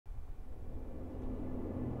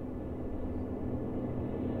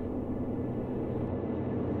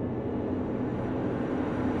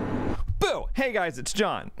Woo! Hey guys, it's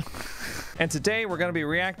John. And today we're going to be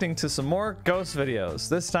reacting to some more ghost videos.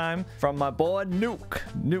 This time from my boy Nuke.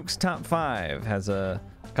 Nuke's Top 5 has a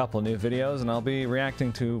couple new videos and I'll be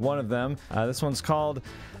reacting to one of them. This one's called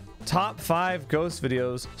Top 5 Ghost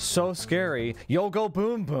Videos So Scary You'll Go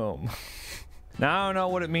Boom Boom. Now I don't know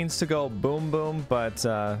what it means to go boom boom, but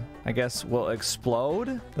I guess we'll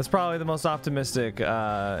explode. That's probably the most optimistic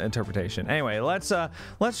interpretation. Anyway, let's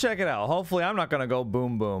check it out. Hopefully I'm not gonna go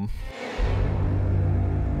boom boom.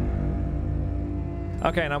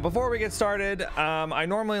 Okay, now before we get started, I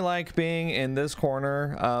normally like being in this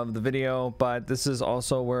corner of the video, but this is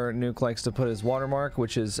also where Nuke likes to put his watermark,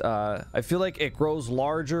 which is, I feel like it grows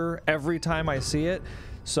larger every time I see it,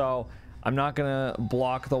 so I'm not gonna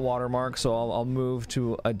block the watermark, so I'll move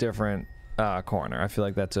to a different corner. I feel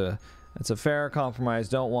like that's a fair compromise.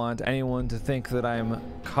 Don't want anyone to think that I'm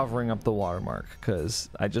covering up the watermark, because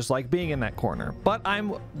I just like being in that corner, but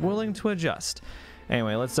I'm willing to adjust.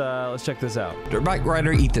 Anyway, let's check this out. Dirt bike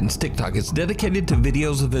rider Ethan's TikTok is dedicated to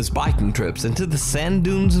videos of his biking trips into the sand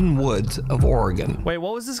dunes and woods of Oregon. Wait,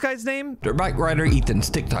 what was this guy's name? Dirt bike rider Ethan's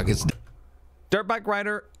TikTok is Dirt bike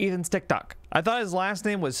rider Ethan's TikTok. I thought his last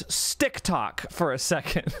name was StickTok for a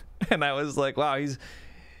second, and I was like, wow,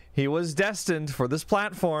 he was destined for this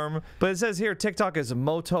platform. But it says here TikTok is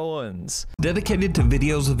Motoans. Dedicated to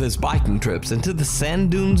videos of his biking trips into the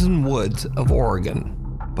sand dunes and woods of Oregon.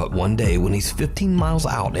 But one day when he's 15 miles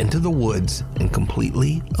out into the woods and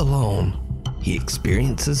completely alone, he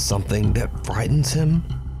experiences something that frightens him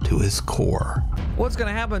to his core. What's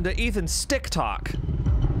gonna happen to Ethan's TikTok?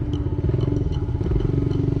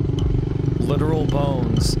 Literal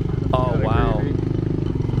bones. Oh wow.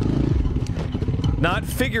 Not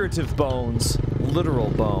figurative bones, literal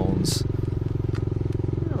bones.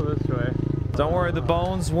 Go this way. Don't worry, the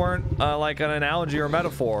bones weren't like an analogy or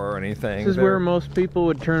metaphor or anything. This is where most people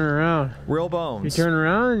would turn around. Real bones. You turn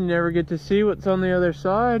around and you never get to see what's on the other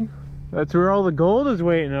side. That's where all the gold is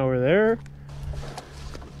waiting over there.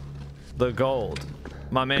 The gold.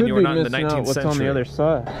 My man, Could you were not in the missing 19th out what's century. on the other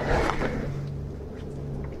side.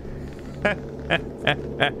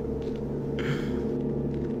 Hey.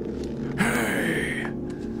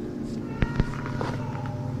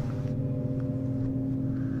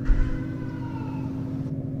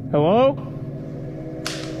 Hello?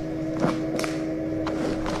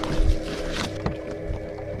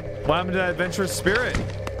 What happened to that adventurous spirit?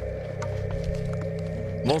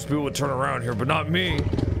 Most people would turn around here, but not me.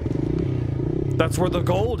 That's where the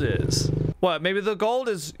gold is. What? Maybe the gold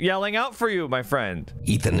is yelling out for you, my friend.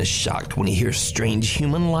 Ethan is shocked when he hears strange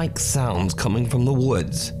human-like sounds coming from the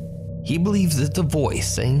woods. He believes it's a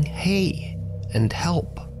voice saying, "Hey," and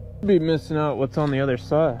 "help." Be missing out what's on the other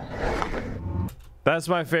side. That's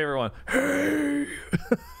my favorite one. Hey!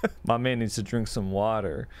 My man needs to drink some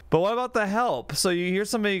water. But what about the help? So you hear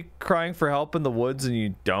somebody crying for help in the woods and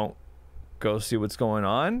you don't go see what's going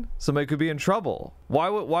on? Somebody could be in trouble. Why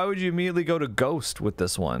would you immediately go to ghost with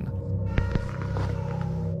this one?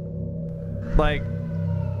 Like,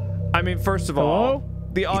 I mean, first of all,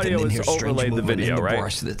 the audio is overlaid the video, right?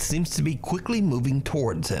 Brush that seems to be quickly moving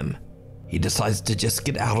towards him. He decides to just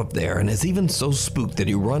get out of there and is even so spooked that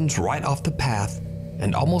he runs right off the path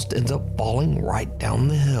and almost ends up falling right down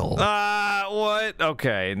the hill. What?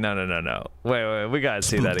 Okay, no. Wait, we gotta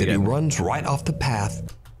see that He again. runs right off the path.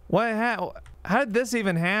 What? How did this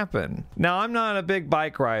even happen? Now, I'm not a big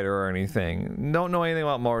bike rider or anything. Don't know anything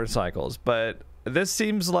about motorcycles, but this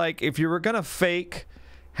seems like if you were gonna fake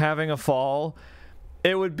having a fall,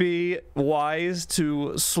 it would be wise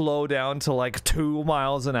to slow down to like 2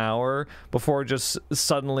 miles an hour before just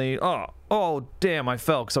suddenly, oh damn, I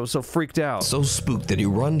fell because I was so freaked out. So spooked that he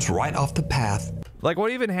runs right off the path. Like, what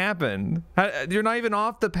even happened? You're not even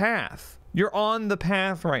off the path. You're on the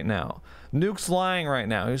path right now. Nuke's lying right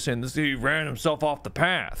now. He's saying this, he ran himself off the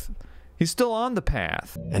path. He's still on the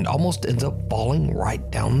path. And almost ends up falling right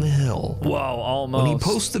down the hill. Whoa, almost. When he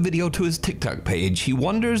posts the video to his TikTok page, he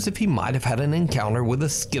wonders if he might have had an encounter with a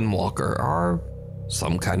skinwalker or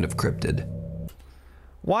some kind of cryptid.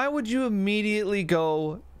 Why would you immediately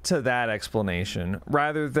go to that explanation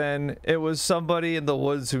rather than it was somebody in the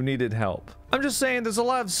woods who needed help? I'm just saying there's a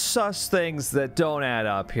lot of sus things that don't add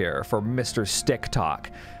up here for Mr. Stick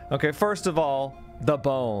Talk. Okay, first of all, the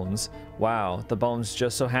bones. Wow, the bones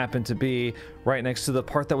just so happened to be right next to the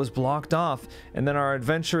part that was blocked off. And then our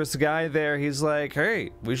adventurous guy there, he's like,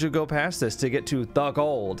 hey, we should go past this to get to the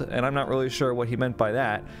gold. And I'm not really sure what he meant by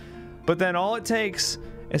that. But then all it takes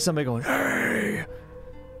is somebody going, hey,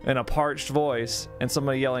 in a parched voice, and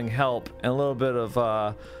somebody yelling help, and a little bit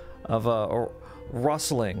of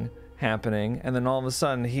rustling happening, and then all of a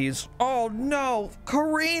sudden he's, oh no,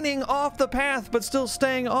 careening off the path but still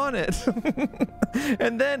staying on it.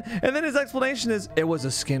 and then his explanation is it was a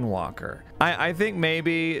skinwalker. I think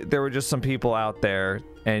maybe there were just some people out there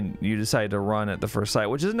and you decided to run at the first sight,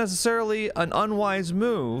 which isn't necessarily an unwise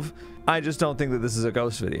move. I just don't think that this is a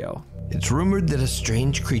ghost video. It's rumored that a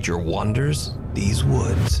strange creature wanders these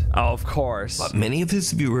woods. Oh, of course. But many of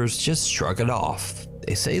his viewers just shrug it off.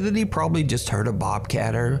 They say that he probably just heard a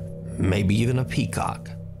bobcat or maybe even a peacock.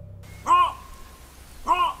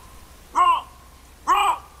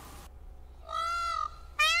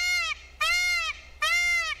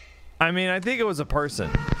 I mean, I think it was a person.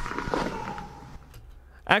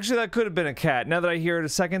 Actually, that could have been a cat. Now that I hear it a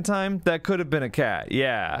second time, that could have been a cat.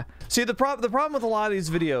 Yeah. See, the problem with a lot of these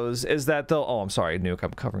videos is that they'll... Oh, I'm sorry, Nuke.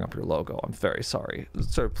 I'm covering up your logo. I'm very sorry.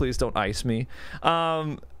 Sir, please don't ice me.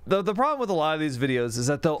 The problem with a lot of these videos is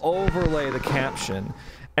that they'll overlay the caption,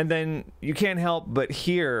 and then you can't help but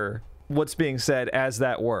hear what's being said as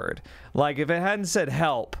that word. Like, if it hadn't said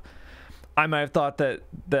help, I might have thought that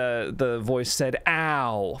the voice said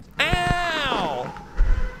ow. Ow!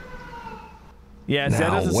 Yeah, now, that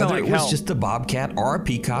doesn't sound whether like it was help. just a bobcat or a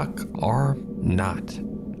peacock or not,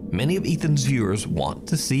 many of Ethan's viewers want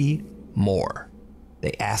to see more.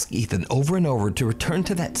 They ask Ethan over and over to return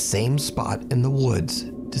to that same spot in the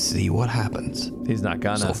woods to see what happens. He's not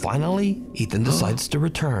gonna. So finally, Ethan decides to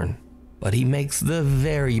return, but he makes the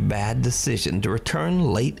very bad decision to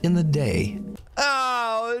return late in the day.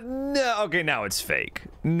 Oh, no. Okay, now it's fake.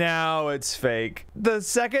 Now it's fake. The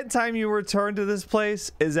second time you return to this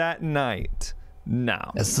place is at night. No.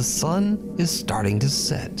 As the sun is starting to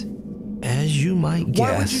set. As you might guess,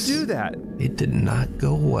 Why would you do that? it did not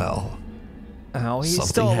go well. Oh, he's Something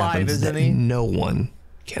still alive, happens isn't that he? no one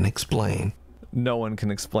can explain. No one can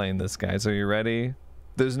explain this, guys. Are you ready?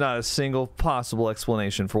 There's not a single possible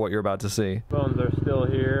explanation for what you're about to see. Bones are still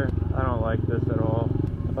here. I don't like this at all.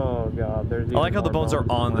 Oh god, there's even I like how the more bones are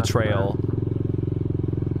on the trail.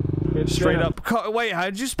 It's Straight gonna- up. Wait, how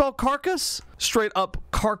did you spell carcass? Straight up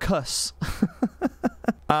carcass.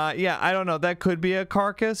 Yeah, I don't know. That could be a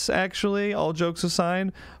carcass, actually. All jokes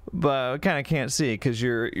aside, but I kind of can't see because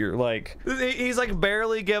you're like he's like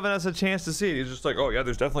barely giving us a chance to see it. He's just like, oh yeah,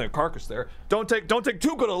 there's definitely a carcass there. Don't take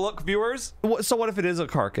too good a look, viewers. So what if it is a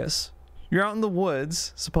carcass? You're out in the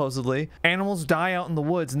woods, supposedly. Animals die out in the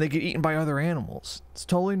woods and they get eaten by other animals. It's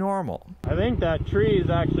totally normal. I think that tree is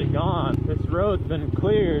actually gone. This road's been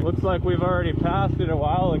cleared. Looks like we've already passed it a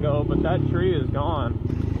while ago, but that tree is gone.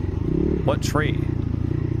 What tree?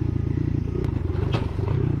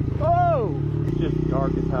 Oh! It's just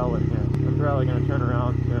dark as hell in here. I'm probably gonna turn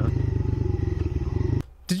around soon.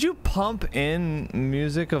 Did you pump in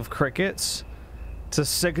music of crickets to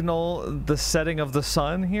signal the setting of the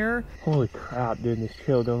sun here? Holy crap, dude, this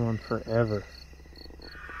trail goes on forever.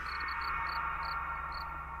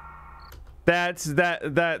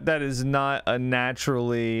 That is not a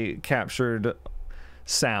naturally captured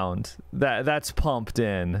sound. That's pumped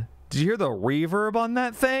in. Did you hear the reverb on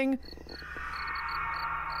that thing?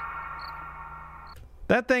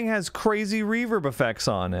 That thing has crazy reverb effects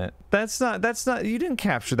on it. That's not, you didn't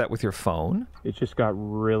capture that with your phone. It just got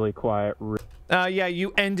really quiet. Yeah,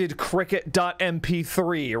 you ended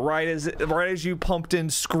cricket.mp3 right as you pumped in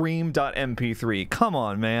scream.mp3. Come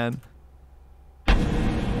on, man.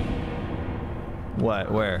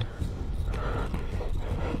 What? Where?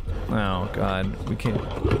 Oh, God. We can't...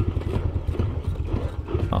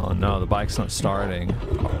 Oh, no, the bike's not starting.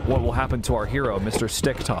 What will happen to our hero, Mr.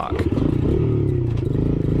 Stick Talk?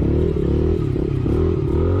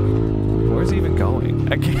 Where's he even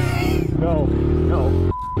going? I can't... No.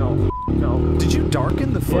 Did you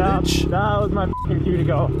darken the footage? Yeah, that was my fucking cue to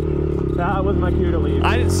go. That was my cue to leave.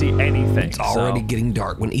 I didn't see anything. It's already getting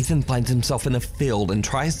dark when Ethan finds himself in a field and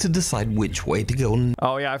tries to decide which way to go.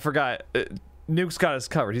 Oh yeah, I forgot. Nuke's got us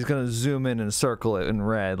covered. He's gonna zoom in and circle it in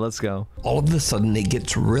red. Let's go. All of a sudden, it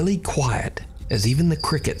gets really quiet as even the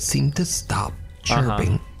crickets seem to stop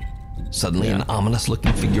chirping. Suddenly, an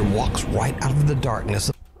ominous-looking figure walks right out of the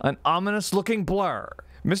darkness. An ominous-looking blur.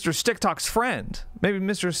 Mr. Stick Talk's friend. Maybe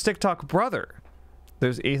Mr. Stick Talk brother.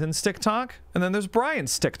 There's Ethan Stick Talk, and then there's Brian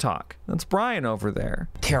Stick Talk. That's Brian over there.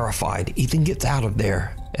 Terrified, Ethan gets out of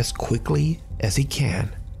there as quickly as he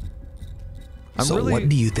can. So what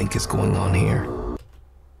do you think is going on here?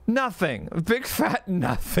 Nothing. Big fat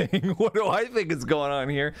nothing. What do I think is going on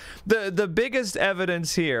here? The biggest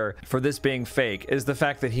evidence here for this being fake is the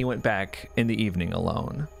fact that he went back in the evening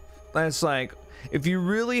alone. That's like, if you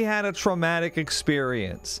really had a traumatic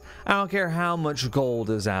experience, I don't care how much gold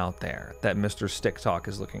is out there that Mr. Stick Talk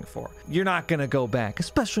is looking for, you're not gonna go back,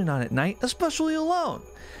 especially not at night, especially alone.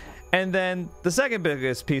 And then the second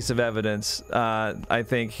biggest piece of evidence, I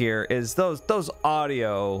think here, is those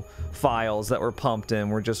audio files that were pumped in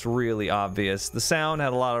were just really obvious. The sound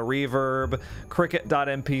had a lot of reverb.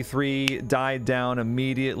 Cricket.mp3 died down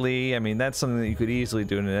immediately. I mean, that's something that you could easily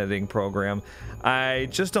do in an editing program. I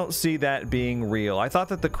just don't see that being real. I thought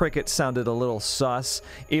that the cricket sounded a little sus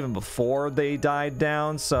even before they died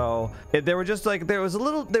down, so they were just like, they were a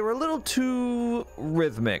little too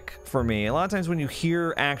rhythmic for me. A lot of times when you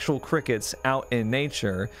hear actual crickets out in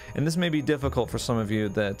nature, and this may be difficult for some of you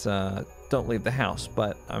that don't leave the house,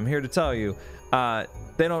 but I'm here to tell you,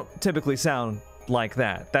 they don't typically sound like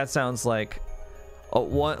that. That sounds like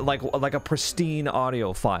like a pristine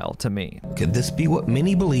audio file to me. Could this be what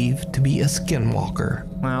many believe to be a skinwalker?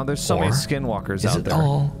 Well, there's so many skinwalkers out there. Is it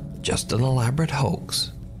all just an elaborate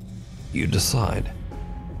hoax? You decide.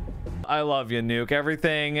 I love you, Nuke.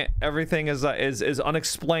 Everything is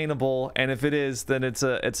unexplainable, and if it is, then it's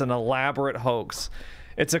an elaborate hoax.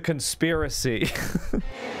 It's a conspiracy.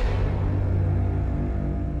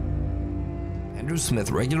 Andrew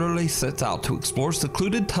Smith regularly sets out to explore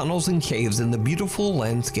secluded tunnels and caves in the beautiful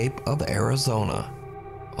landscape of Arizona.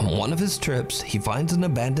 On one of his trips, he finds an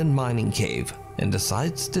abandoned mining cave and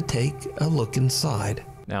decides to take a look inside.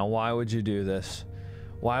 Now, why would you do this?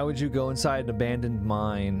 Why would you go inside an abandoned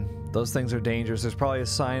mine? Those things are dangerous. There's probably a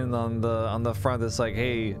sign on the front that's like,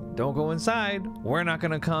 hey, don't go inside. We're not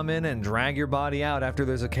gonna come in and drag your body out after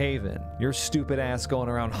there's a cave-in. Your stupid ass going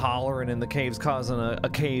around hollering in the caves causing a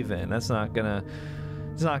cave-in. It's not gonna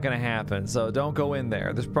happen. So don't go in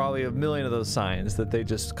there. There's probably a million of those signs that they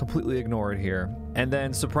just completely ignored here. And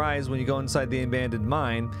then, surprise, when you go inside the abandoned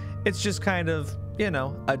mine, it's just kind of, you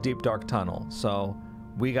know, a deep dark tunnel. So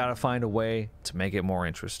we gotta find a way to make it more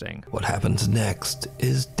interesting. What happens next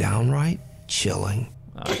is downright chilling.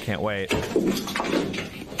 I can't wait.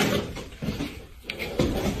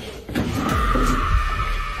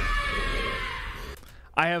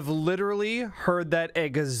 I have literally heard that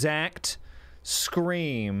exact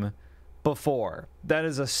scream before. That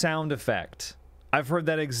is a sound effect. I've heard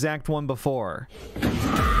that exact one before.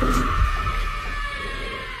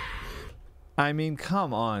 I mean,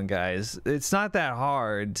 come on, guys. It's not that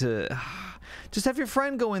hard to... Just have your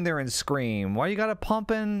friend go in there and scream. Why you gotta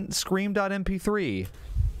pump in scream.mp3?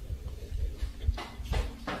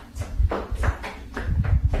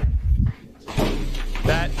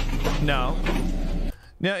 No.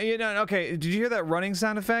 No, you know, okay, did you hear that running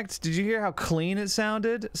sound effect? Did you hear how clean it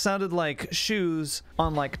sounded? It sounded like shoes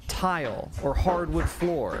on like tile or hardwood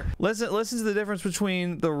floor. Listen to the difference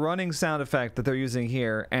between the running sound effect that they're using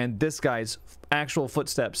here and this guy's actual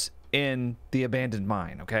footsteps in the abandoned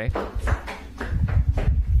mine, okay?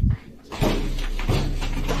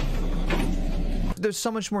 There's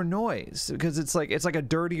so much more noise because it's like a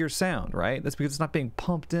dirtier sound, right? That's because it's not being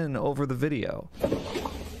pumped in over the video.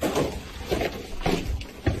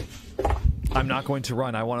 I'm not going to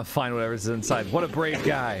run. I want to find whatever's inside. What a brave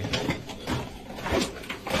guy.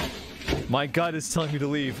 My gut is telling me to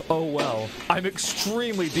leave. Oh well. I'm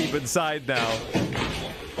extremely deep inside now.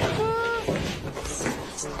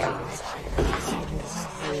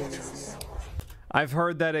 I've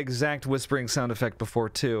heard that exact whispering sound effect before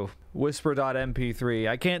too. Whisper.mp3.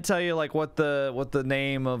 I can't tell you like what the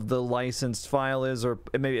name of the licensed file is, or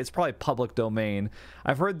maybe it's probably public domain.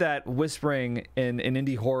 I've heard that whispering in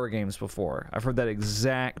indie horror games before. I've heard that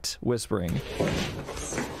exact whispering.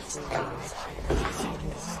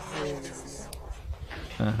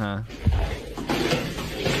 Uh-huh.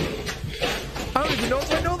 I don't even know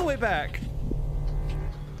if I know the way back.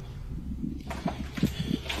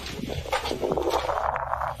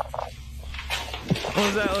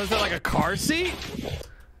 Was that like a car seat?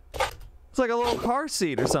 It's like a little car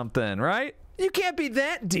seat or something, right? You can't be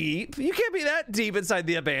that deep. You can't be that deep inside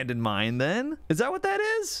the abandoned mine then. Is that what that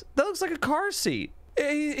is? That looks like a car seat.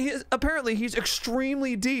 Apparently he's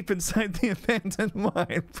extremely deep inside the abandoned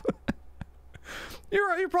mine.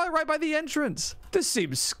 You're probably right by the entrance. This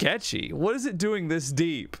seems sketchy. What is it doing this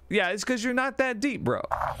deep? Yeah, it's because you're not that deep, bro.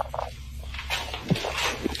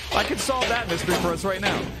 I can solve that mystery for us right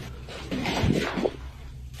now.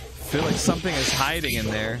 I feel like something is hiding in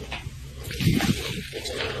there.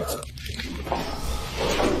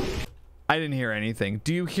 I didn't hear anything.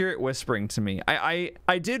 Do you hear it whispering to me?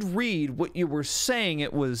 I did read what you were saying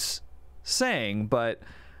it was saying, but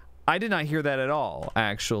I did not hear that at all,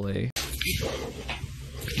 actually.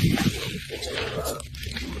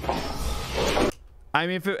 I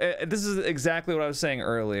mean, this is exactly what I was saying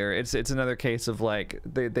earlier. It's another case of like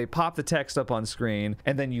they pop the text up on screen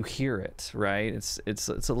and then you hear it, right? It's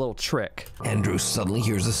a little trick. Andrew suddenly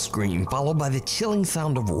hears a scream followed by the chilling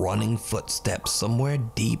sound of running footsteps somewhere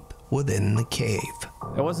deep within the cave.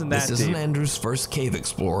 It wasn't that This deep. isn't Andrew's first cave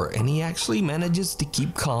explorer, and he actually manages to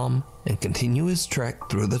keep calm and continue his trek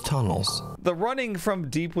through the tunnels. The running from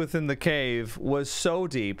deep within the cave was so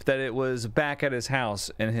deep that it was back at his house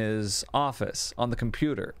in his office on the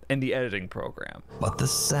computer in the editing program. But the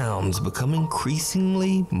sounds become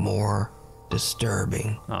increasingly more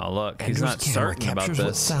disturbing. Oh, look, he's Andrew's not camera certain about captures what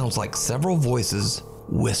this. sounds like several voices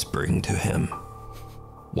whispering to him.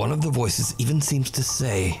 One of the voices even seems to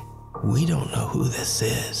say, "We don't know who this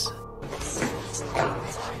is."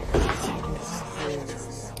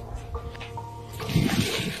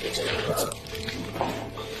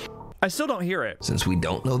 I still don't hear it. Since we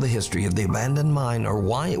don't know the history of the abandoned mine or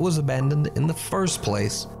why it was abandoned in the first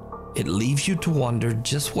place, it leaves you to wonder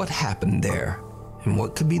just what happened there and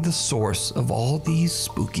what could be the source of all these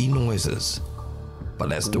spooky noises.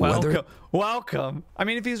 But as to whether... Welcome. I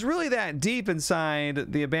mean, if he's really that deep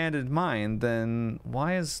inside the abandoned mine, then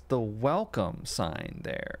why is the welcome sign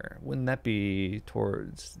there? Wouldn't that be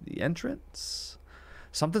towards the entrance?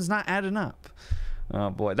 Something's not adding up. Oh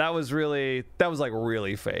boy, that was like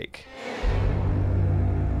really fake.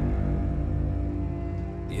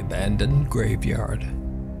 The abandoned graveyard.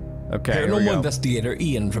 Okay, here we Paranormal go. investigator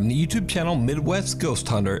Ian from the YouTube channel Midwest Ghost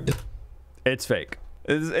Hunter. It's fake.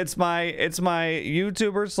 It's my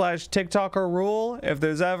YouTuber slash TikToker rule. If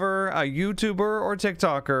there's ever a YouTuber or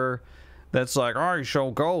TikToker that's like, I show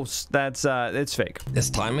ghosts, it's fake. This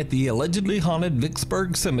time at the allegedly haunted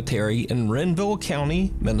Vicksburg Cemetery in Renville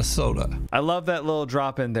County, Minnesota. I love that little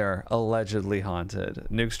drop in there, allegedly haunted.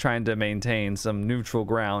 Nuke's trying to maintain some neutral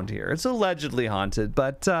ground here. It's allegedly haunted,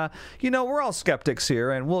 but you know, we're all skeptics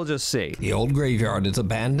here and we'll just see. The old graveyard is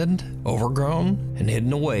abandoned, overgrown, and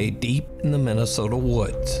hidden away deep in the Minnesota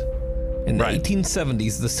woods. In the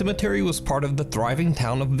 1870s, the cemetery was part of the thriving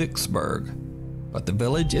town of Vicksburg. But the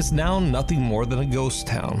village is now nothing more than a ghost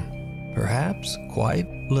town, perhaps quite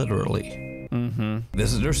literally.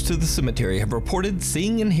 Visitors to the cemetery have reported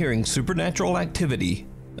seeing and hearing supernatural activity,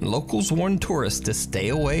 and locals warn tourists to stay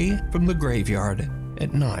away from the graveyard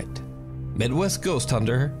at night. Midwest Ghost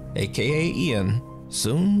Hunter, aka Ian,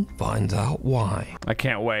 soon finds out why. I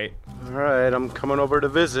can't wait. All right, I'm coming over to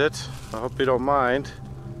visit. I hope you don't mind.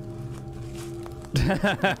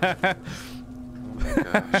 Oh my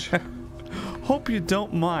gosh. Hope you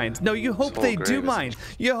don't mind. No, you hope they do mind.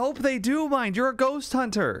 You hope they do mind. You're a ghost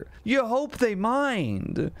hunter. You hope they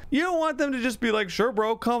mind. You don't want them to just be like, sure,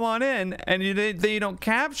 bro, come on in. And you don't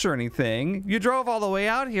capture anything. You drove all the way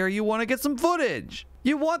out here. You want to get some footage.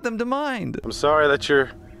 You want them to mind. I'm sorry that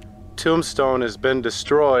your tombstone has been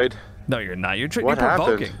destroyed. No, you're not. You're What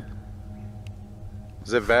provoking. happened?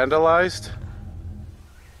 Is it vandalized?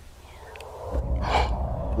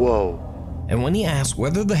 Whoa. And when he asks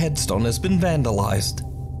whether the headstone has been vandalized,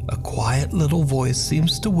 a quiet little voice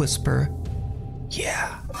seems to whisper,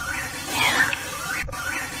 "Yeah."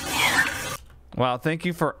 Wow, thank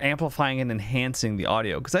you for amplifying and enhancing the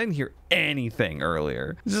audio, because I didn't hear anything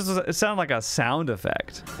earlier. It sounded like a sound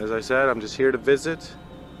effect. As I said, I'm just here to visit.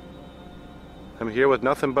 I'm here with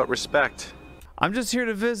nothing but respect. I'm just here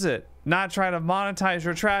to visit, not try to monetize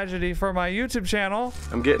your tragedy for my YouTube channel.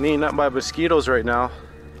 I'm getting eaten up by mosquitoes right now.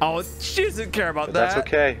 Oh, she doesn't care about But that. that's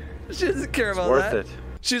okay. She doesn't care about Worth that. it.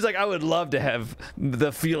 She's like, I would love to have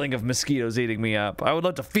the feeling of mosquitoes eating me up. I would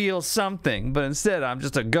love to feel something, but instead I'm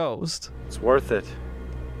just a ghost. It's worth it.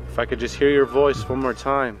 If I could just hear your voice one more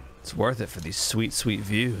time. It's worth it for these sweet, sweet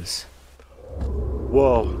views.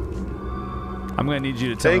 Whoa. I'm gonna need you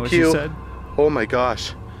to tell me Thank what you. you said. Oh my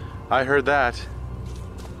gosh. I heard that.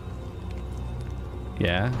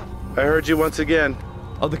 Yeah. I heard you once again.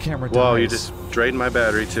 Oh, the camera dies. Whoa, you just drained my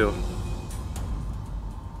battery too.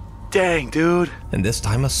 Dang, dude. And this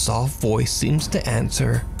time a soft voice seems to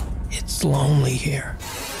answer, "It's lonely here."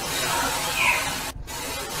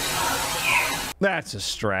 That's a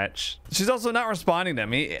stretch. She's also not responding to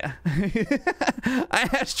me. I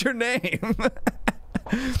asked your name.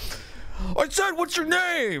 I said, what's your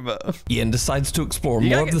name? Ian decides to explore You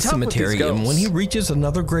more gotta of the get tough with these cemetery, and when he ghosts. reaches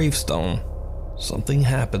another gravestone, something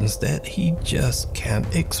happens that he just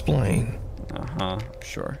can't explain. Uh-huh,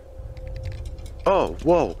 sure. Oh,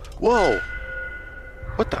 whoa, whoa.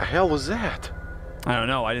 What the hell was that? I don't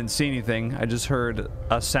know. I didn't see anything. I just heard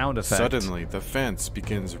a sound effect. Suddenly, the fence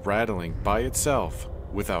begins rattling by itself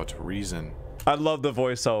without reason. I love the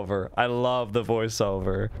voiceover. I love the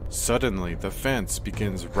voiceover. Suddenly, the fence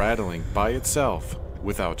begins rattling by itself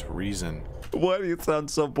without reason. Why do you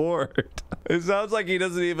sound so bored? It sounds like he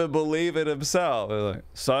doesn't even believe it himself. Like,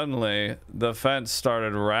 suddenly, the fence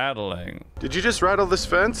started rattling. Did you just rattle this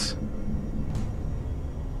fence?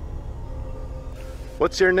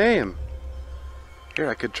 What's your name? Here,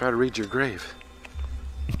 I could try to read your grave.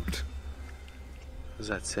 What does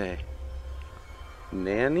that say?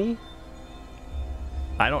 Nanny?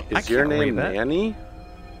 Is your name Nanny?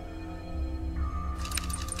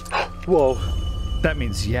 Whoa. That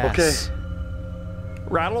means yes. Okay.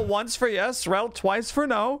 Rattle once for yes, rattle twice for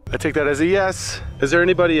no. I take that as a yes. Is there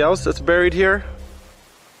anybody else that's buried here?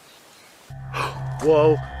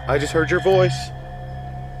 Whoa, I just heard your voice.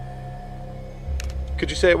 Could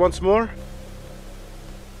you say it once more?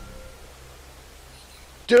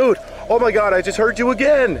 Dude, oh my God, I just heard you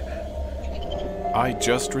again. I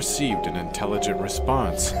just received an intelligent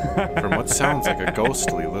response from what sounds like a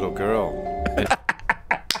ghostly little girl.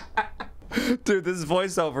 Dude, this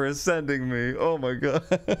voiceover is sending me. Oh my God.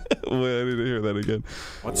 Wait, I need to hear that again.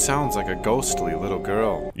 What sounds like a ghostly little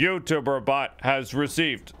girl. YouTuber bot has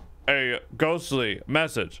received a ghostly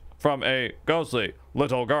message from a ghostly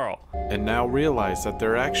little girl. And now realize that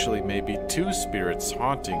there actually may be two spirits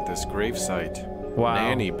haunting this gravesite. Wow.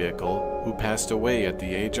 Nanny Bickle, who passed away at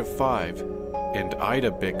the age of 5, and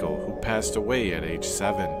Ida Bickle, who passed away at age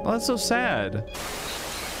 7. Oh, that's so sad.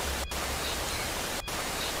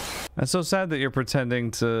 It's so sad that you're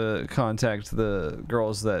pretending to contact the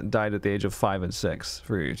girls that died at the age of 5 and 6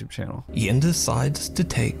 for your YouTube channel. Ian decides to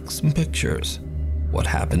take some pictures. What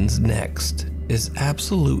happens next is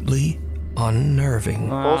absolutely unnerving.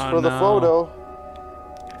 Pose for the photo.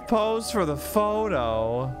 Pose for the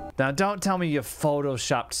photo. Now don't tell me you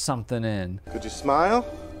photoshopped something in. Could you smile?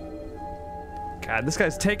 God, this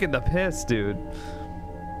guy's taking the piss, dude.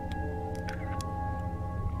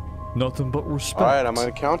 Nothing but respect. All right, I'm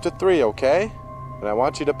gonna count to 3, okay? And I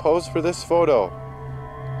want you to pose for this photo.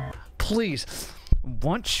 Please, I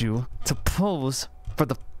want you to pose for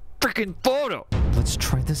the freaking photo. Let's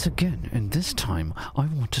try this again, and this time I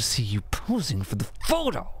want to see you posing for the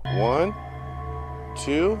photo. 1,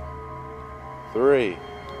 2, 3.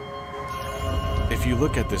 If you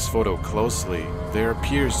look at this photo closely, there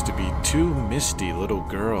appears to be 2 misty little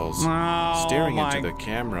girls staring into the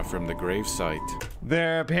camera from the gravesite.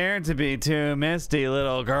 There appear to be 2 misty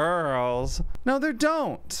little girls. No, there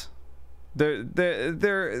don't.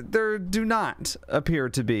 There do not appear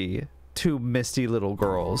to be 2 misty little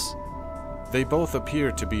girls. They both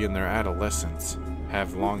appear to be in their adolescence,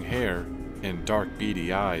 have long hair, and dark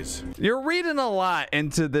beady eyes. You're reading a lot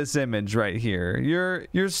into this image right here.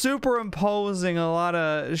 You're superimposing a lot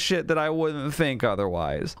of shit that I wouldn't think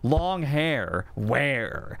otherwise. Long hair.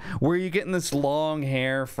 Where are you getting this long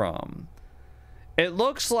hair from? It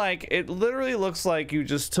literally looks like you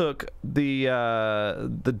just took the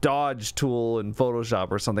dodge tool in Photoshop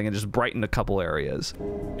or something and just brightened a couple areas.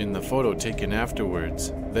 In the photo taken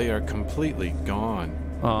afterwards, they are completely gone.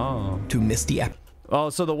 Oh. Two misty Oh,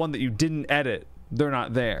 so the one that you didn't edit, they're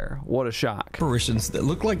not there. What a shock. apparitions that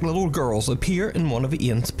look like little girls appear in one of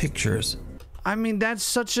Ian's pictures. I mean, that's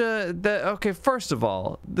such a... okay, first of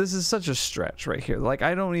all, this is such a stretch right here. Like,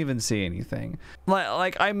 I don't even see anything.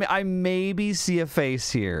 Like I maybe see a face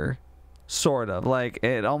here. Sort of. Like,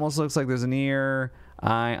 it almost looks like there's an ear,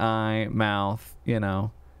 eye, mouth, you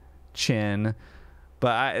know, chin.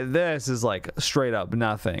 But this is like straight up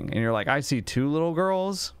nothing. And you're like, I see 2 little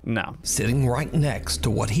girls? No. Sitting right next to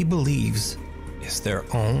what he believes is their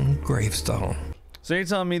own gravestone. So you're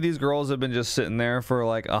telling me these girls have been just sitting there for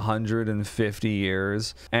like 150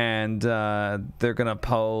 years and they're gonna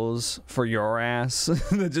pose for your ass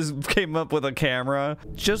that just came up with a camera?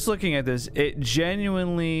 Just looking at this, it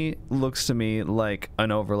genuinely looks to me like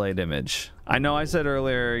an overlaid image. I know I said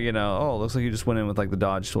earlier, you know, oh, it looks like you just went in with like the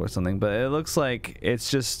dodge tool or something, but it looks like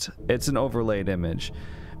it's an overlaid image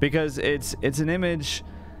because it's an image.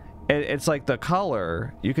 It's like the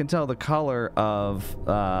color. You can tell the color of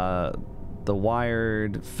the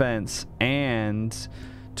wired fence, and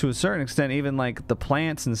to a certain extent even like the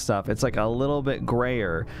plants and stuff. It's like a little bit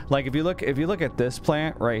grayer. Like if you look at this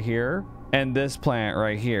plant right here and this plant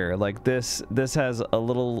right here, like this has a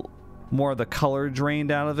little more of the color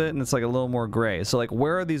drained out of it, and it's like a little more gray. So like,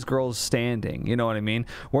 where are these girls standing? You know what I mean?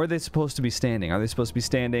 Where are they supposed to be standing? Are they supposed to be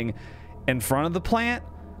standing in front of the plant,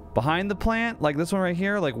 behind the plant, like this one right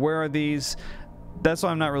here? Like, where are these? That's what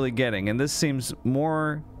I'm not really getting, and this seems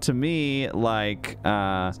more to me like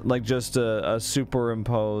just a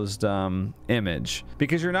superimposed image,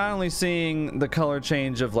 because you're not only seeing the color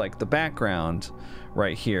change of like the background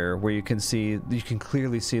right here, where you can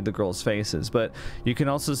clearly see the girls' faces, but you can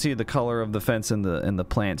also see the color of the fence and the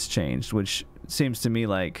plants changed, which seems to me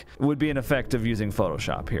like would be an effect of using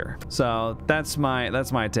Photoshop here. So that's my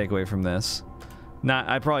takeaway from this.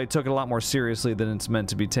 I probably took it a lot more seriously than it's meant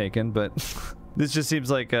to be taken, but this just seems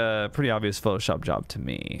like a pretty obvious Photoshop job to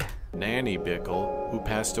me. Nanny Bickle, who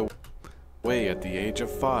passed away. away at the age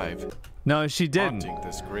of 5. No, she didn't.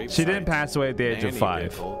 She didn't pass away at the age of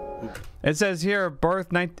 5. It says here,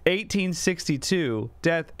 birth 1862,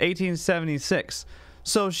 death 1876.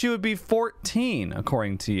 So she would be 14,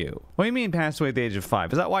 according to you. What do you mean passed away at the age of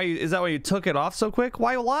 5? Is that why you took it off so quick?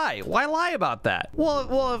 Why lie? Why lie about that? Well,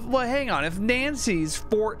 hang on. If Nancy's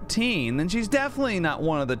 14, then she's definitely not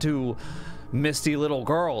one of the two misty little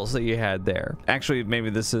girls that you had there. Actually, maybe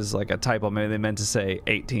this is like a typo. Maybe they meant to say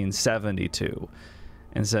 1872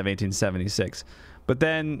 instead of 1876. But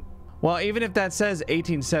then, well, even if that says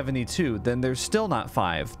 1872, then they're still not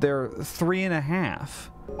 5. They're 3.5.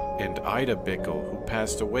 And Ida Bickle, who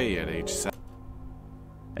passed away at age 7.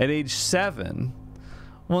 At age 7?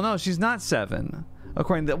 Well, no, she's not 7.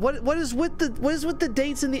 According to what is with the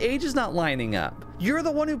dates and the ages not lining up? You're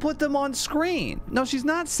the one who put them on screen. No, she's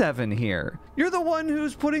not 7 here. You're the one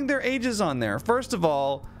who's putting their ages on there. First of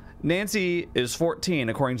all, Nancy is 14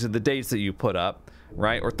 according to the dates that you put up,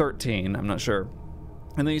 right? Or 13, I'm not sure.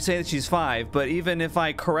 And then you say that she's 5, but even if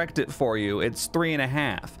I correct it for you, it's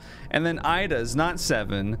 3.5. And then Ida's not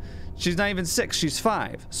 7. She's not even 6. She's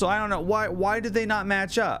 5. So I don't know why did they not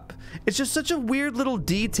match up? It's just such a weird little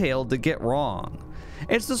detail to get wrong.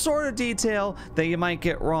 It's the sort of detail that you might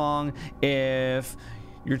get wrong if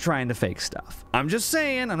you're trying to fake stuff. I'm just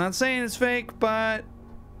saying. I'm not saying it's fake, but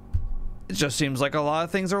it just seems like a lot of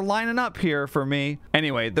things are lining up here for me.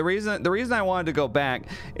 Anyway, the reason I wanted to go back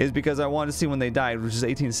is because I wanted to see when they died, which is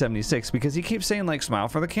 1876, because he keeps saying like smile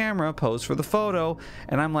for the camera, pose for the photo,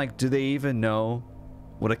 and I'm like, do they even know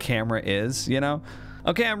what a camera is, you know?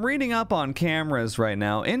 Okay, I'm reading up on cameras right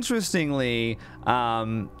now. Interestingly,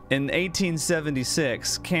 in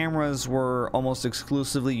 1876, cameras were almost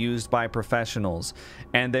exclusively used by professionals,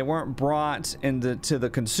 and they weren't brought to the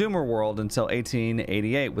consumer world until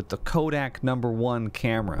 1888 with the Kodak #1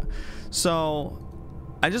 camera. So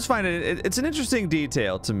I just find it's an interesting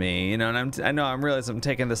detail to me, you know, and I realize I'm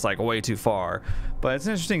taking this like way too far, but it's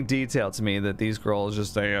an interesting detail to me that these girls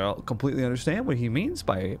just they completely understand what he means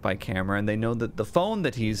by camera, and they know that the phone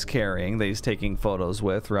that he's carrying, that he's taking photos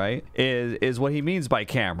with, right, is what he means by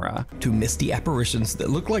camera. Two misty apparitions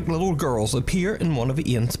that look like little girls appear in one of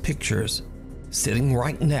Ian's pictures, sitting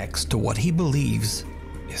right next to what he believes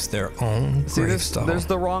is their own gravestone. There's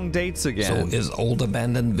the wrong dates again. So is old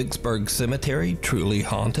abandoned Vicksburg Cemetery truly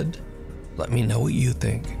haunted? Let me know what you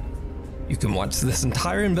think. You can watch this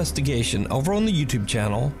entire investigation over on the YouTube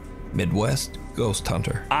channel, Midwest Ghost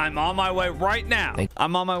Hunter. I'm on my way right now.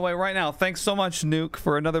 I'm on my way right now. Thanks so much, Nuke,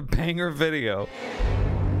 for another banger video.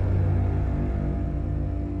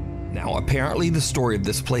 Now, apparently the story of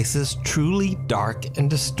this place is truly dark and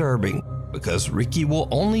disturbing, because Ricky will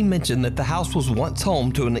only mention that the house was once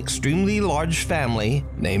home to an extremely large family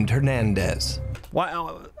named Hernandez.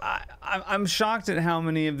 Wow, I'm shocked at how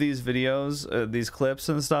many of these videos, these clips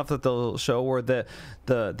and stuff that they'll show where the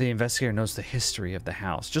investigator knows the history of the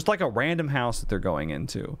house. Just like a random house that they're going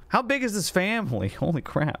into. How big is this family? Holy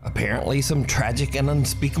crap. Apparently some tragic and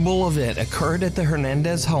unspeakable event occurred at the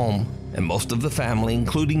Hernandez home, and most of the family,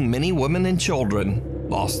 including many women and children,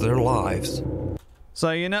 lost their lives.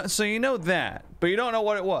 So you know that, but you don't know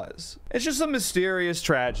what it was. It's just a mysterious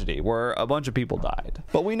tragedy where a bunch of people died.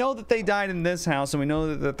 But we know that they died in this house, and we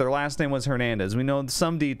know that their last name was Hernandez. We know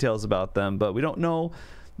some details about them, but we don't know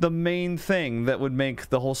the main thing that would make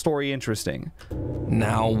the whole story interesting.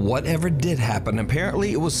 Now, whatever did happen,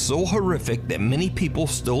 apparently it was so horrific that many people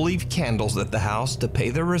still leave candles at the house to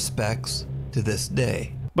pay their respects to this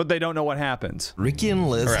day. But they don't know what happened. Ricky and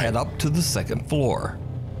Liz head up to the 2nd floor.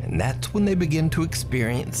 And that's when they begin to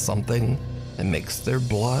experience something that makes their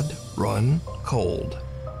blood run cold.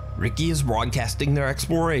 Ricky is broadcasting their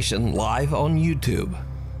exploration live on YouTube.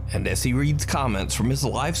 And as he reads comments from his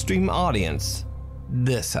live stream audience,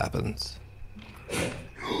 this happens.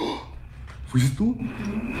 ¿Fuiste tú?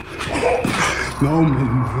 No,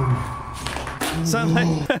 man.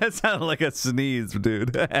 That sounded like a sneeze,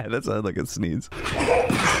 dude. That sounded like a sneeze.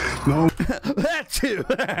 No. That too.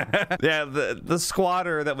 Yeah, the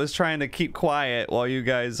squatter that was trying to keep quiet while you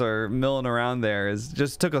guys are milling around there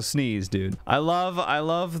just took a sneeze, dude. I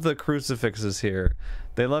love the crucifixes here.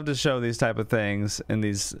 They love to show these type of things in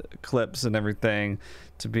these clips and everything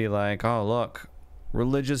to be like, oh look,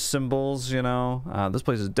 religious symbols, you know. This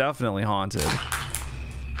place is definitely haunted.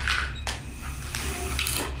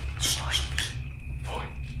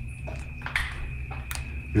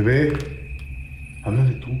 Bebé,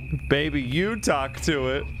 háblale tú. Baby, you talk to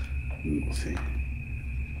it. No sé.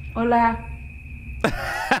 Hola.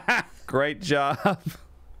 Great job.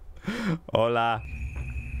 Hola.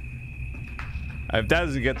 If that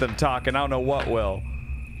doesn't get them talking, I don't know what will.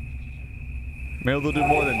 Maybe they'll do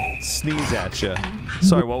more than sneeze at you.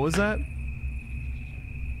 Sorry, what was that?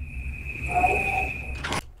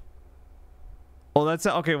 Well, that's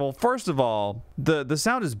okay. Well, first of all, the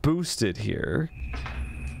sound is boosted here.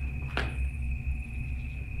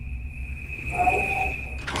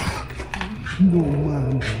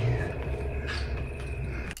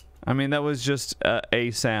 I mean, that was just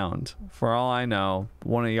a sound. For all I know,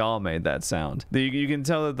 one of y'all made that sound. You can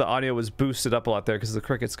tell that the audio was boosted up a lot there because the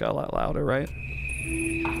crickets got a lot louder, right?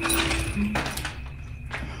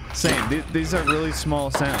 Same. These are really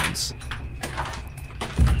small sounds.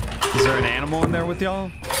 Is there an animal in there with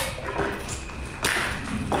y'all?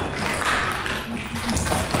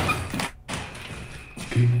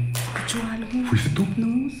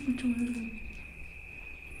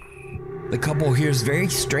 The couple hears very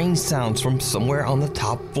strange sounds from somewhere on the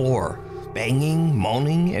top floor. Banging,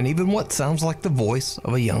 moaning, and even what sounds like the voice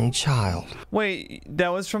of a young child. Wait, that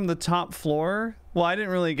was from the top floor? Well, I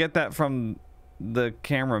didn't really get that from the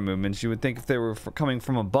camera movements. You would think if they were coming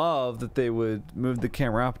from above that they would move the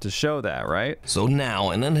camera up to show that, right? So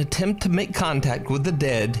now, in an attempt to make contact with the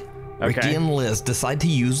dead, Ricky and Liz decide to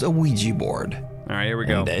use a Ouija board. All right, here we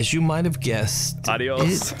go. And as you might have guessed,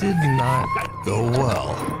 Adios. it did not go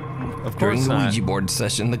well. Of course During the not. Ouija board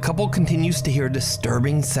session, the couple continues to hear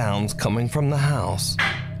disturbing sounds coming from the house.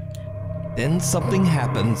 Then something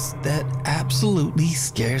happens that absolutely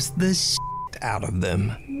scares the shit out of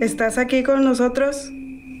them. ¿Estás aquí con nosotros?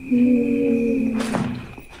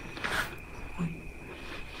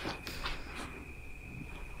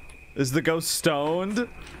 Is the ghost stoned?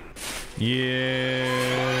 Yeah.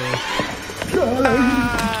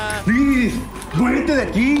 ¡Luis! ¡Muérete de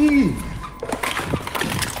aquí!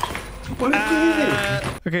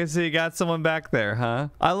 Okay, so you got someone back there, huh?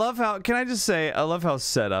 I love how, can I just say, I love how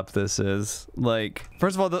set up this is. Like,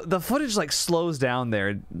 first of all, the footage like slows down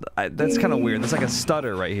there. That's kind of weird. There's like a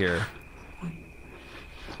stutter right here.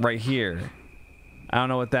 Right here. I don't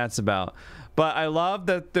know what that's about. But I love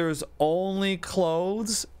that there's only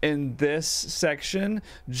clothes in this section,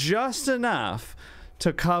 just enough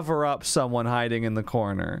to cover up someone hiding in the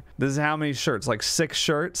corner. This is how many shirts? Like 6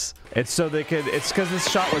 shirts? It's so they could, it's because this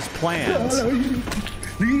shot was planned.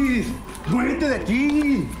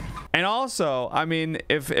 And also, I mean,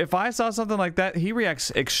 if I saw something like that, he reacts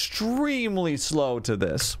extremely slow to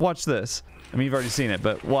this. Watch this. I mean, you've already seen it,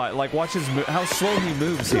 but what? Like, watch his how slow he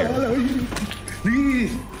moves here.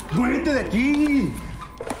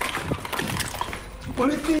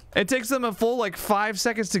 It takes them a full like 5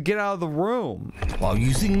 seconds to get out of the room. While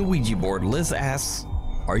using the Ouija board, Liz asks,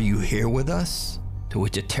 "Are you here with us?" To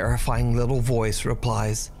which a terrifying little voice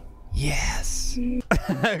replies, "Yes."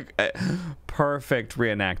 Perfect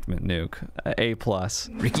reenactment, Nuke. A+.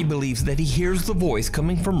 Ricky believes that he hears the voice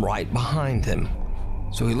coming from right behind him.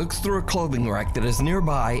 So he looks through a clothing rack that is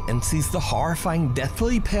nearby and sees the horrifying,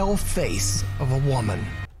 deathly pale face of a woman.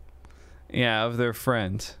 Yeah, of their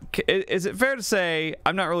friend. Is it fair to say,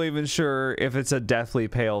 I'm not really even sure if it's a deathly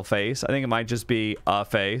pale face. I think it might just be a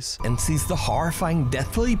face. And sees the horrifying,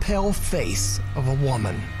 deathly pale face of a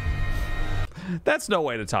woman. That's no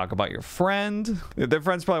way to talk about your friend. Their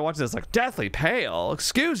friend's probably watching this like, deathly pale?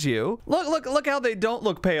 Excuse you? Look how they don't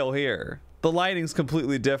look pale here. The lighting's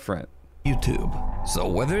completely different. YouTube. So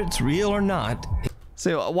whether it's real or not...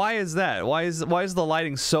 So why is that? Why is the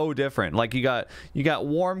lighting so different? Like you got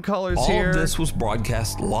warm colors here. All of this was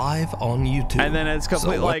broadcast live on YouTube. And then it's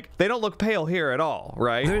completely like they don't look pale here at all,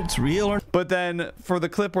 right? Whether it's real or but then for the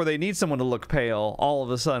clip where they need someone to look pale, all of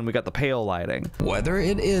a sudden we got the pale lighting. Whether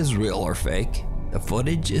it is real or fake, the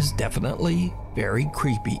footage is definitely very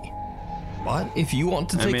creepy. But if you want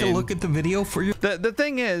to take a look at the video for your the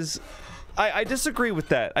thing is, I disagree with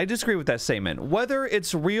that. I disagree with that statement. Whether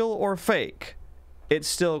it's real or fake, it's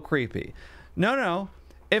still creepy. No.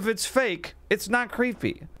 If it's fake, it's not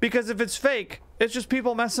creepy. Because if it's fake, it's just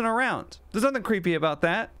people messing around. There's nothing creepy about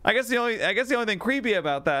that. I guess the only thing creepy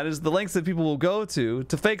about that is the lengths that people will go to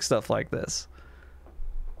fake stuff like this.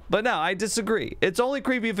 But no, I disagree. It's only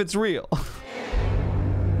creepy if it's real.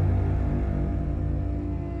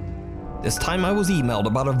 This time I was emailed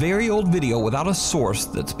about a very old video without a source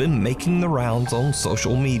that's been making the rounds on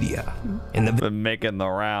social media. Been making the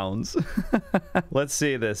rounds. Let's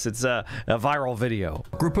see this. It's a viral video.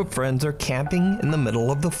 A group of friends are camping in the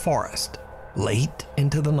middle of the forest. Late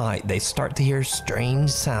into the night, they start to hear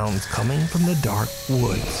strange sounds coming from the dark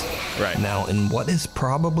woods. Right. Now, in what is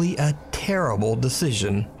probably a terrible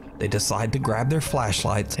decision, they decide to grab their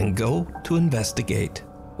flashlights and go to investigate.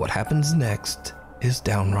 What happens next is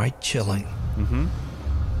downright chilling.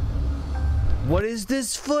 What is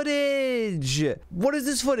this footage? What is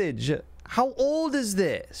this footage? How old is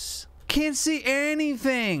this? can't see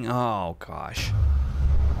anything. Oh, gosh.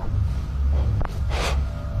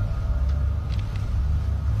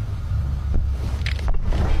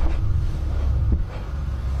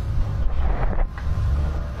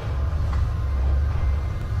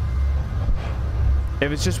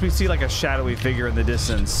 If it's just we see like a shadowy figure in the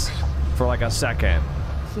distance for like a second,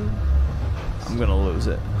 I'm gonna lose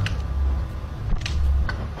it.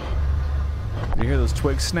 You hear those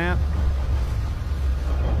twigs snap?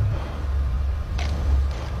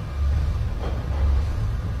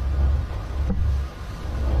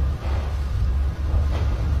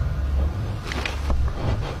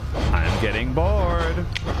 I'm getting bored.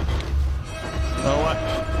 Oh, what?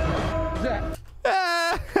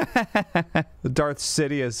 The Darth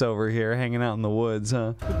Sidious over here hanging out in the woods,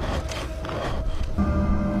 huh?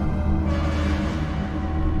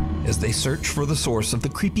 As they search for the source of the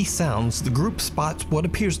creepy sounds, the group spots what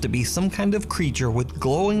appears to be some kind of creature with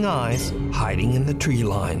glowing eyes hiding in the tree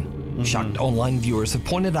line. Shocked online viewers have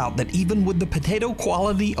pointed out that even with the potato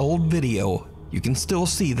quality old video, you can still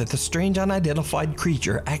see that the strange unidentified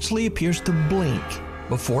creature actually appears to blink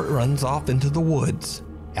before it runs off into the woods,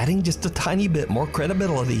 adding just a tiny bit more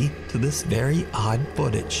credibility to this very odd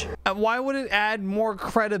footage. Why would it add more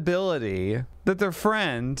credibility that their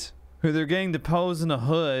friend, who they're getting to pose in a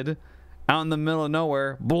hood out in the middle of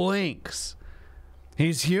nowhere, blinks?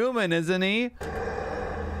 He's human, isn't he?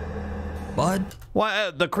 But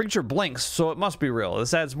why the creature blinks, so it must be real.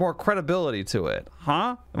 This adds more credibility to it,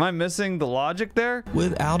 huh? Am I missing the logic there?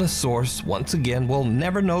 Without a source, once again, we'll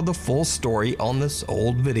never know the full story on this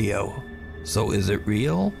old video. So is it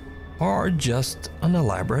real or just an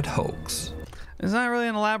elaborate hoax? It's not really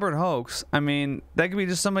an elaborate hoax. I mean, that could be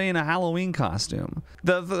just somebody in a Halloween costume.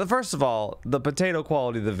 The first of all, the potato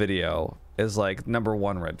quality of the video is like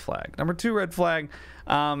 #1 red flag. #2 red flag,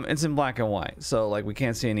 it's in black and white, so like we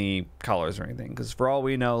can't see any colors or anything, because for all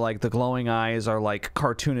we know, like the glowing eyes are like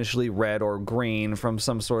cartoonishly red or green from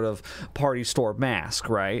some sort of party store mask,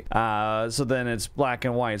 right? So then it's black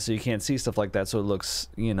and white, so you can't see stuff like that, so it looks,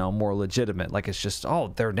 you know, more legitimate, like it's just,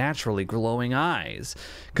 oh, they're naturally glowing eyes.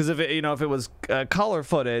 Because if it, you know, if it was color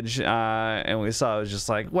footage and we saw it was just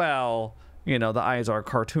like, well, you know, the eyes are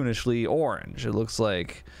cartoonishly orange, it looks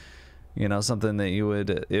like, you know, something that you would,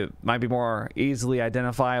 it might be more easily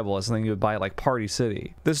identifiable as something you would buy at like Party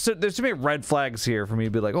City. There's too many red flags here for me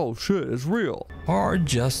to be like, oh shit, it's real. Or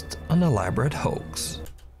just an elaborate hoax.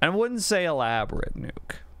 I wouldn't say elaborate,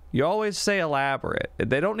 Nuke. You always say elaborate.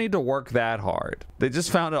 They don't need to work that hard. They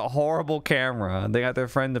just found a horrible camera. They got their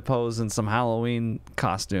friend to pose in some Halloween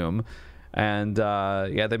costume. And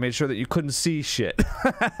yeah, they made sure that you couldn't see shit.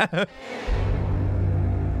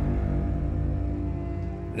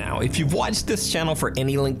 Now, if you've watched this channel for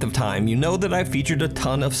any length of time, you know that I've featured a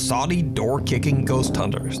ton of Saudi door-kicking ghost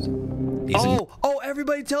hunters. Oh,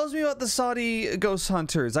 everybody tells me about the Saudi ghost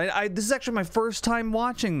hunters. This is actually my first time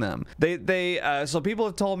watching them. So people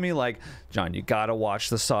have told me, like, John, you gotta watch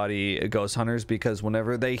the Saudi ghost hunters, because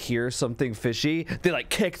whenever they hear something fishy, they like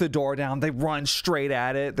kick the door down, they run straight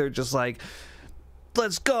at it. They're just like,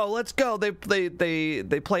 let's go, let's go. They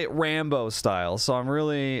play it Rambo style, so I'm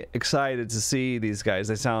really excited to see these guys.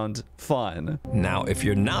 They sound fun. Now, if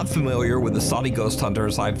you're not familiar with the Saudi ghost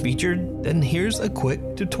hunters I've featured, then here's a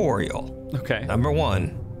quick tutorial. Okay.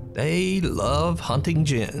 #1, they love hunting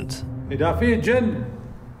jinns. إذا في جن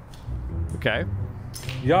Okay.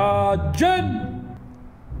 يا جن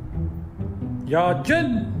يا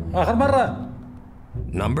جن آخر مرة.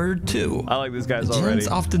 #2, I like these guys the already. jinns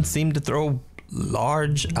often seem to throw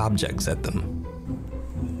large objects at them.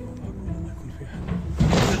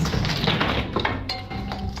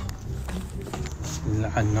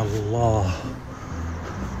 لعن الله.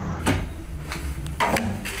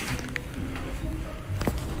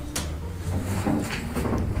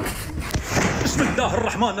 بسم الله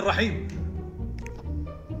الرحمن الرحيم.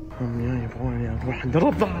 هم يبغوني اروح عند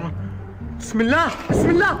الرضع. بسم الله بسم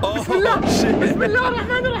الله بسم الله بسم الله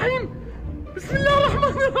الرحمن الرحيم. بسم الله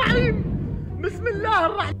الرحمن الرحيم. بسم الله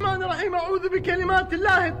الرحمن الرحيم. أعوذ بكلمات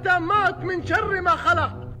الله التامات من شر ما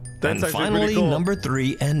خلق. And finally, cool.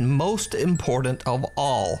 #3, and most important of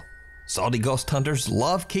all, Saudi ghost hunters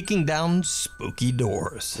love kicking down spooky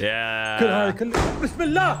doors. Yeah. كل هذا كله بسم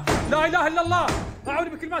الله لا إله إلا الله أعوذ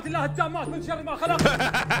بكلمات الله التامات من شر ما خلق.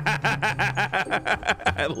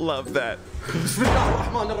 I love that. بسم الله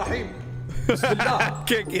الرحمن الرحيم. بسم الله.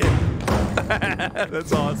 Kick it.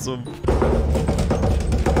 That's awesome.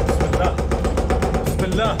 بسم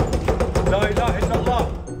الله لا إله إلا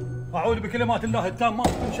الله أعوذ بكلمات الله التامات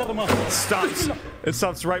من شر ما خلق. It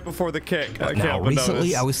stops right before the kick. Now,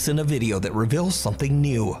 recently I was sent a video that reveals something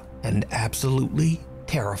new and absolutely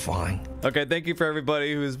terrifying. Okay, thank you for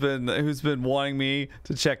everybody who's been wanting me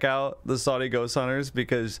to check out the Saudi Ghost Hunters,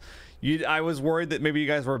 because I was worried that maybe you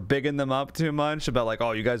guys were bigging them up too much about like,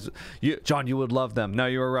 oh, John, you would love them. No,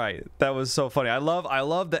 you were right. That was so funny. I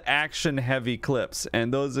love the action heavy clips,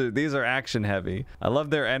 and these are action heavy. I love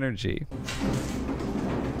their energy.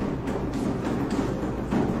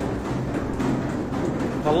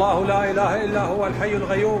 الله لا إله إلا هو الحي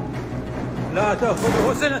القيوم لا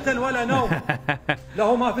تأخذه سنة ولا نوم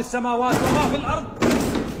له ما في السماوات وما في الأرض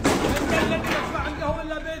من الذي يشفع عنده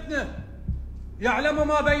إلا بإذنه يعلم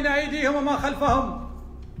ما بين أيديهم وما خلفهم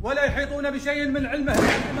ولا يحيطون بشيء من علمه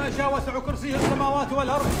ما شاء وسع كرسيه السماوات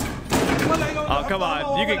والأرض. Oh, come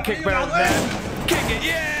on. You can kick better than that. Kick it,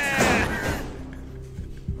 yeah!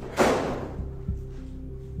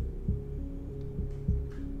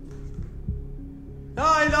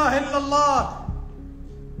 لا إله إلا الله.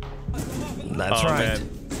 That's right. Man.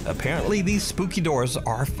 Apparently these spooky doors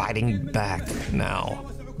are fighting back now.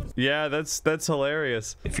 Yeah, that's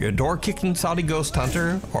hilarious. If you're a door-kicking Saudi ghost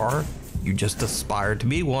hunter, or you just aspire to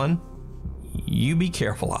be one, you be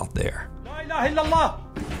careful out there. لا إله إلا الله.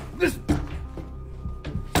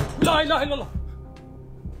 لا إله إلا الله.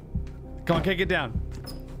 Come on, kick it down.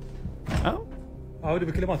 Oh. أعوذ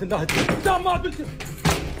بكلمات الله التامات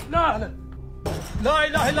لا لا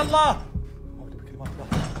إله إلا الله.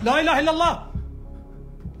 لا إله إلا الله.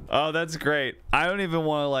 Oh, that's great. I don't even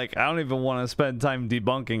want to spend time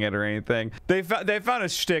debunking it or anything. They found a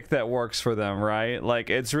shtick that works for them, right? Like,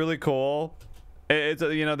 it's really cool. It's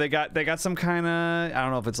you know, they got some kind of, I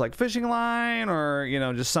don't know if it's like fishing line or, you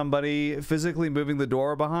know, just somebody physically moving the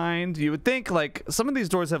door behind. You would think like some of these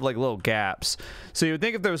doors have like little gaps, so you would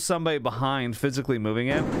think if there was somebody behind physically moving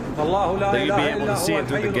it, that you'd be able to see it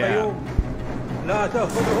through the gap.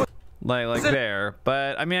 Like there,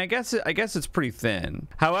 but I mean, I guess it's pretty thin.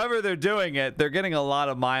 However they're doing it, they're getting a lot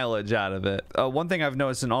of mileage out of it. One thing I've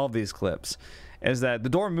noticed in all of these clips is that the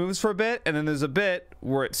door moves for a bit, and then there's a bit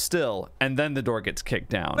where it's still, and then the door gets kicked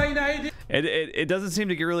down. It doesn't seem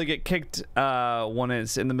to really get kicked when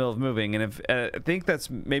it's in the middle of moving, and if I think that's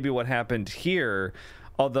maybe what happened here,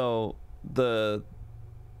 although the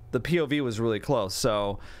POV was really close,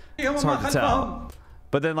 so it's hard to tell.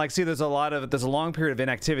 But then, like, see, there's a long period of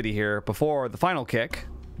inactivity here before the final kick.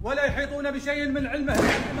 Oh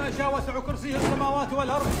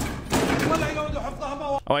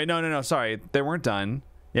wait, no, sorry, they weren't done.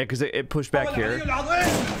 Yeah, because it pushed back here.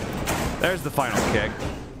 There's the final kick.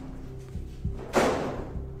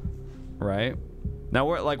 Right. Now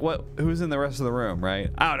we're like, who's in the rest of the room, right?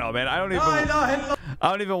 I don't know, man. I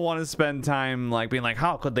don't even want to spend time like being like,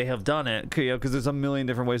 how could they have done it? You know, because there's a million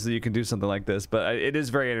different ways that you can do something like this, but it is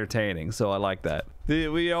very entertaining, so I like that.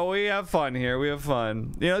 We have fun here. We have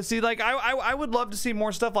fun. You know, see, like I would love to see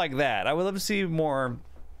more stuff like that. I would love to see more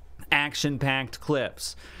action-packed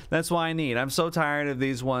clips. That's why I'm so tired of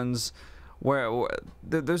these ones where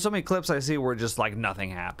there's so many clips I see where just like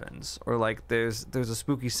nothing happens, or like there's a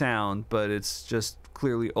spooky sound, but it's just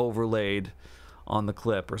clearly overlaid on the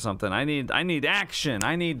clip or something. I need action.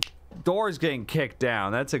 I need doors getting kicked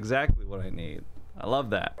down. That's exactly what I need. I love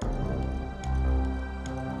that.